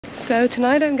So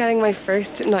tonight I'm getting my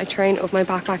first night train of my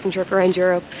backpacking trip around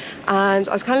Europe, and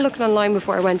I was kind of looking online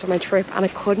before I went on my trip and I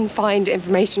couldn't find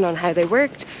information on how they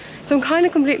worked, so I'm kind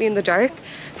of completely in the dark.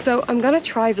 So I'm gonna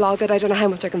try vlog it. I don't know how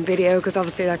much I can video because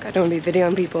obviously like I don't want to be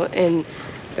videoing people in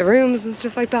the rooms and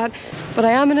stuff like that, but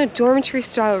I am in a dormitory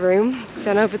style room.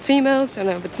 Don't know if it's female, don't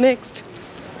know if it's mixed,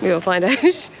 we will find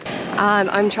out. And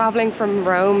I'm traveling from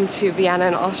Rome to Vienna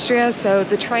in Austria, so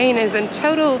the train is in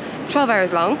total 12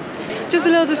 hours long. Just a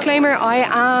little disclaimer, I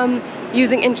am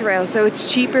using Interrail, so it's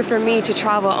cheaper for me to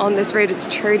travel on this route. It's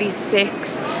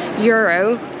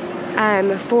 €36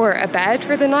 for a bed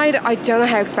for the night. I don't know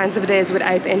how expensive it is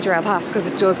without the Interrail pass because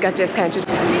it does get discounted.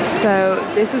 So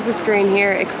this is the screen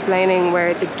here explaining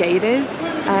where the gate is.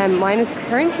 Mine is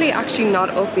currently actually not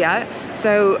up yet.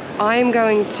 So I'm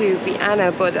going to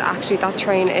Vienna, but actually that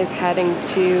train is heading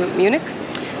to Munich.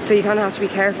 So you kind of have to be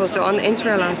careful. So on the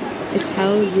Interrail app, it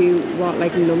tells you what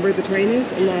like number the train is,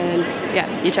 and then yeah,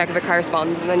 you check if it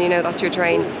corresponds, and then you know that's your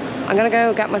train. I'm gonna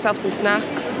go get myself some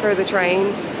snacks for the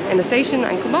train in the station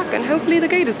and come back, and hopefully the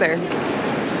gate is there.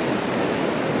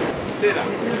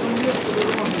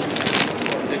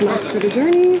 Snacks for the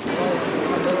journey.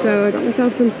 So I got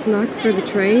myself some snacks for the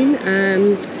train. I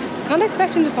was kind of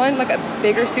expecting to find like a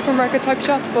bigger supermarket type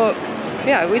shop, but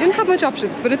yeah, we didn't have much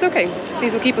options, but it's okay.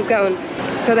 These will keep us going.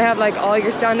 So they have like all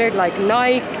your standard like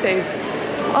Nike, they've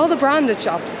all the branded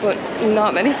shops, but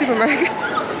not many supermarkets.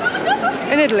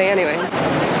 In Italy anyway.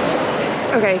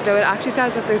 Okay, so it actually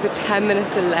says that there's a 10-minute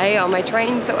delay on my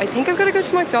train, so I think I've got to go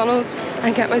to McDonald's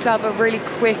and get myself a really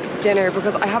quick dinner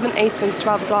because I haven't ate since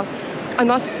 12 o'clock. I'm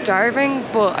not starving,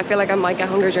 but I feel like I might get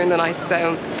hungry during the night,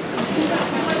 so.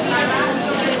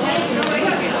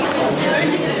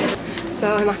 So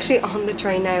I'm actually on the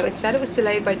train now. It said it was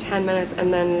delayed by 10 minutes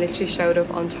and then literally showed up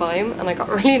on time, and I got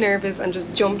really nervous and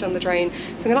just jumped on the train.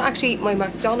 So I'm gonna actually eat my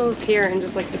McDonald's here in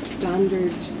just like the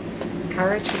standard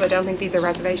carriage because I don't think these are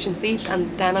reservation seats,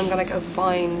 and then I'm gonna go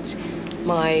find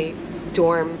my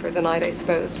dorm for the night, I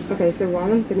suppose. Okay, so while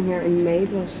I'm sitting here, I may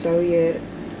as well show you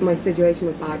my situation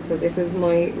with bags. So this is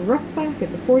my rucksack.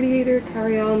 It's a 40-litre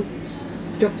carry-on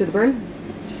stuffed to the brim,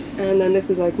 and then this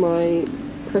is like my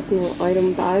personal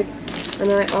item bag, and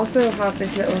then I also have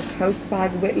this little tote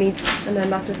bag with me, and then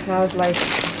that just has like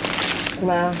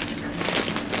snacks,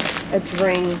 a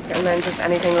drink, and then just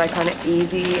anything like kind of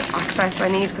easy access I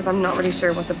need, because I'm not really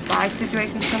sure what the bag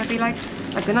situation is going to be like.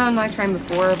 I've been on a night train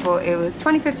before, but it was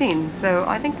 2015, so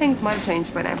I think things might have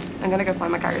changed by now. I'm gonna go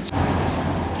find my carriage.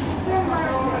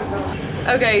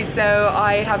 Okay, so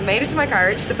I have made it to my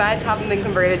carriage. The beds haven't been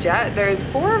converted yet. There's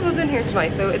 4 of us in here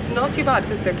tonight, so it's not too bad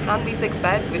because there can be 6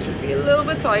 beds, which would be a little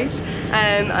bit tight.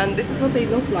 And this is what they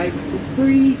look like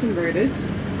pre-converted.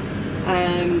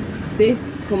 This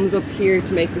comes up here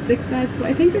to make the 6 beds, but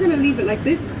I think they're gonna leave it like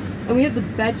this. And we have the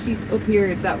bed sheets up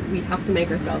here that we have to make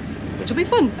ourselves, which will be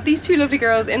fun. These 2 lovely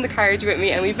girls in the carriage with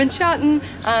me, and we've been chatting,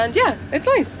 and yeah, it's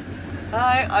nice.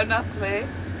 Hi, I'm Natalie.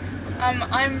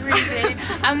 I'm Ruby,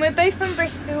 and we're both from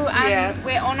Bristol, and yeah,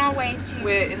 we're on our way to...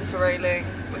 We're interrailing.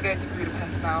 We're going to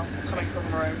Budapest now, coming from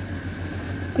Rome.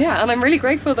 Yeah, and I'm really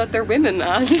grateful that they're women,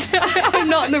 and I'm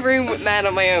not in the room with men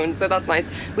on my own, so that's nice.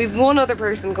 We've one other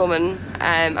person coming,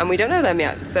 and we don't know them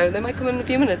yet, so they might come in a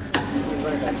few minutes.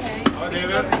 Okay.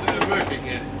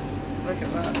 Look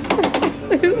at that.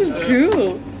 This is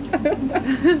cool.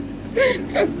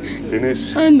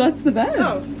 Finish. And that's the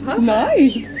beds. Oh,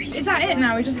 nice. Is that it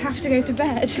now? We just have to go to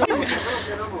bed.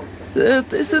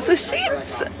 This is the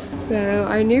sheets. So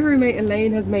our new roommate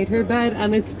Elaine has made her bed,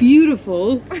 and it's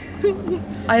beautiful.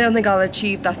 I don't think I'll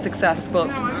achieve that success, but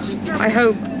I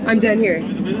hope. I'm down here,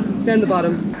 down the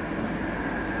bottom.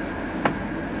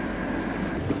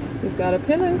 We've got a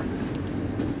pillow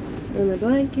and a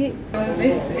blanket. So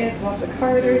this is what the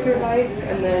corridors are like,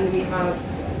 and then we have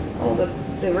all the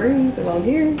rooms along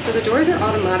here. So the doors are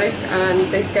automatic and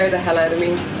they scare the hell out of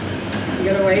me. You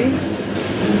gotta wait,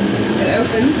 it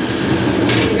opens,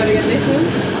 you gotta get this one,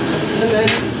 and then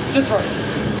it's just right.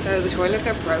 So the toilets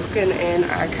are broken in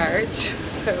our carriage,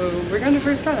 so we're going to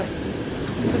first class.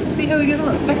 Let's see how we get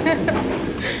on.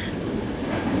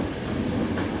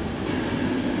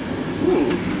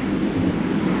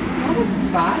 Not as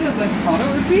bad as I thought it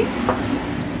would be.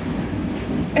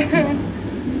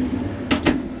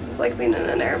 It's like being in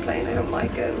an airplane, I don't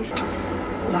like it.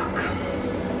 Look.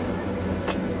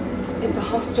 It's a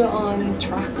hostel on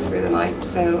tracks for the night,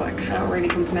 so I can't really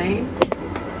complain.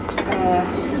 I'm just gonna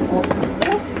walk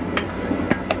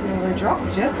another drop,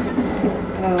 Jip.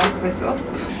 Gonna lock this up.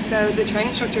 So the train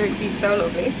instructor, he's so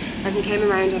lovely, and he came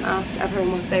around and asked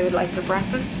everyone what they would like for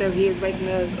breakfast. So he is waking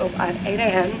us up at 8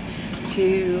 AM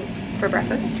to for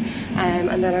breakfast,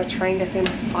 and then our train gets in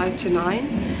at 5 to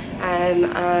 9.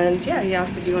 And yeah, he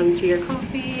asked if you wanted tea or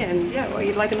coffee, and yeah, what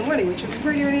you'd like in the morning, which was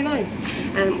really, really nice.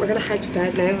 We're gonna head to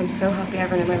bed now. I'm so happy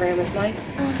everyone in my room is nice.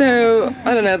 So,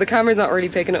 I don't know, the camera's not really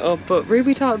picking it up, but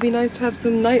Ruby thought it'd be nice to have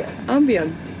some night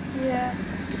ambience. Yeah.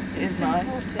 It is nice.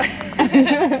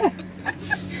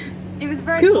 It was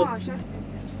very cool. harsh.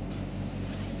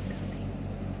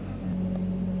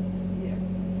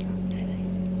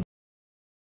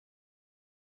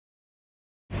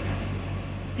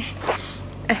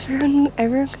 Everyone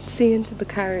can see into the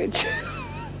carriage.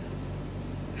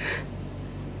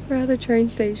 We're at a train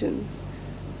station.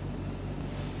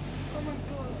 Oh my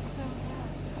god,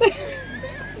 it's so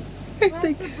bad.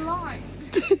 Where's the blind?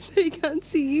 They can't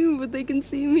see you, but they can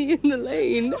see me in the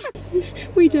lane.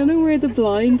 We don't know where the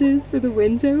blind is for the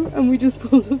window, and we just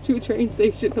pulled up to a train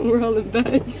station and we're all in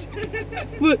bed.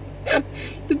 But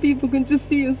the people can just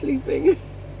see us sleeping.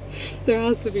 There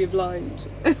has to be a blind.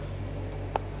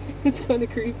 It's kind of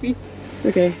creepy.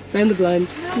 Okay, found the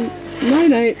blind. Night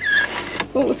night.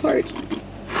 Oh, it's hard.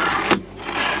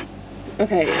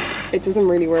 Okay, it doesn't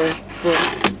really work,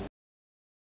 but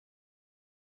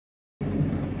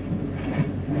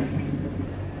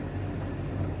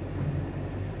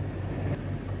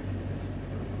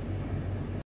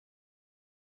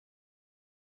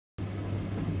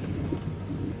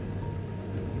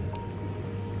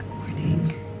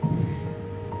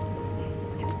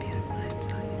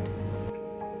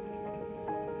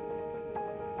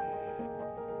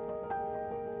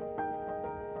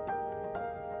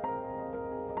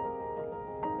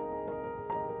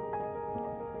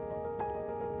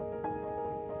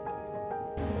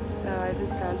I've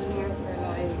been standing here for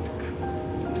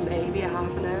like maybe a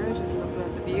half an hour just looking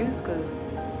at the views because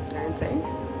they're insane.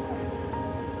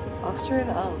 Austrian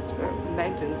Alps or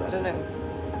mountains, I don't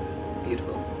know.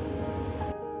 Beautiful.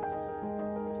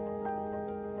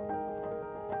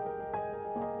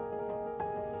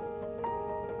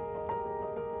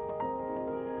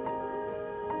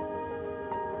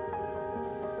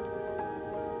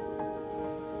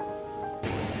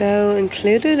 So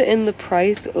included in the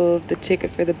price of the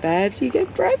ticket for the bed, you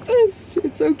get breakfast.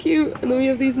 It's so cute. And then we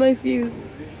have these nice views.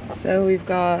 So we've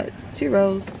got 2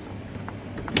 rolls,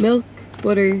 milk,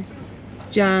 butter,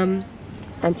 jam,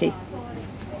 and tea.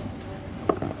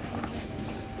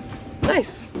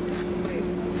 Nice.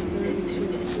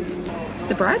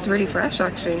 The bread's really fresh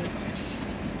actually.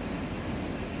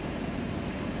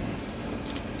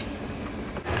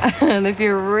 And if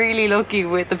you're really lucky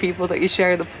with the people that you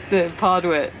share the pod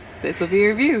with, this will be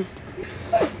your view.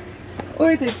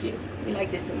 Or this view. We like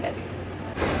this one better.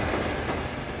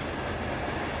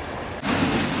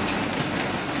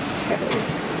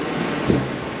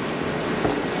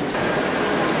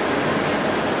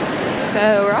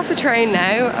 So we're off the train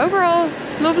now. Overall,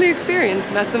 lovely experience.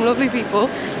 Met some lovely people.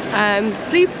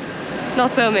 Sleep,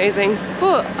 not so amazing.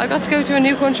 But I got to go to a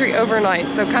new country overnight,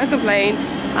 so can't complain.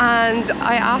 And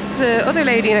I asked the other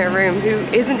lady in her room who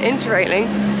isn't Interrailing,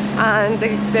 and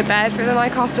the bed for the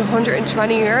night cost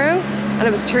 €120 and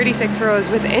it was 36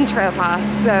 euros with the Interrail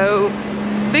pass, so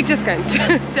big discount.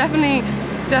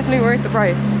 definitely worth the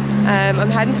price. I'm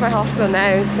heading to my hostel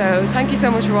now, so thank you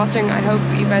so much for watching. I hope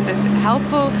you found this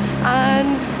helpful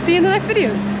and see you in the next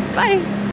video. Bye!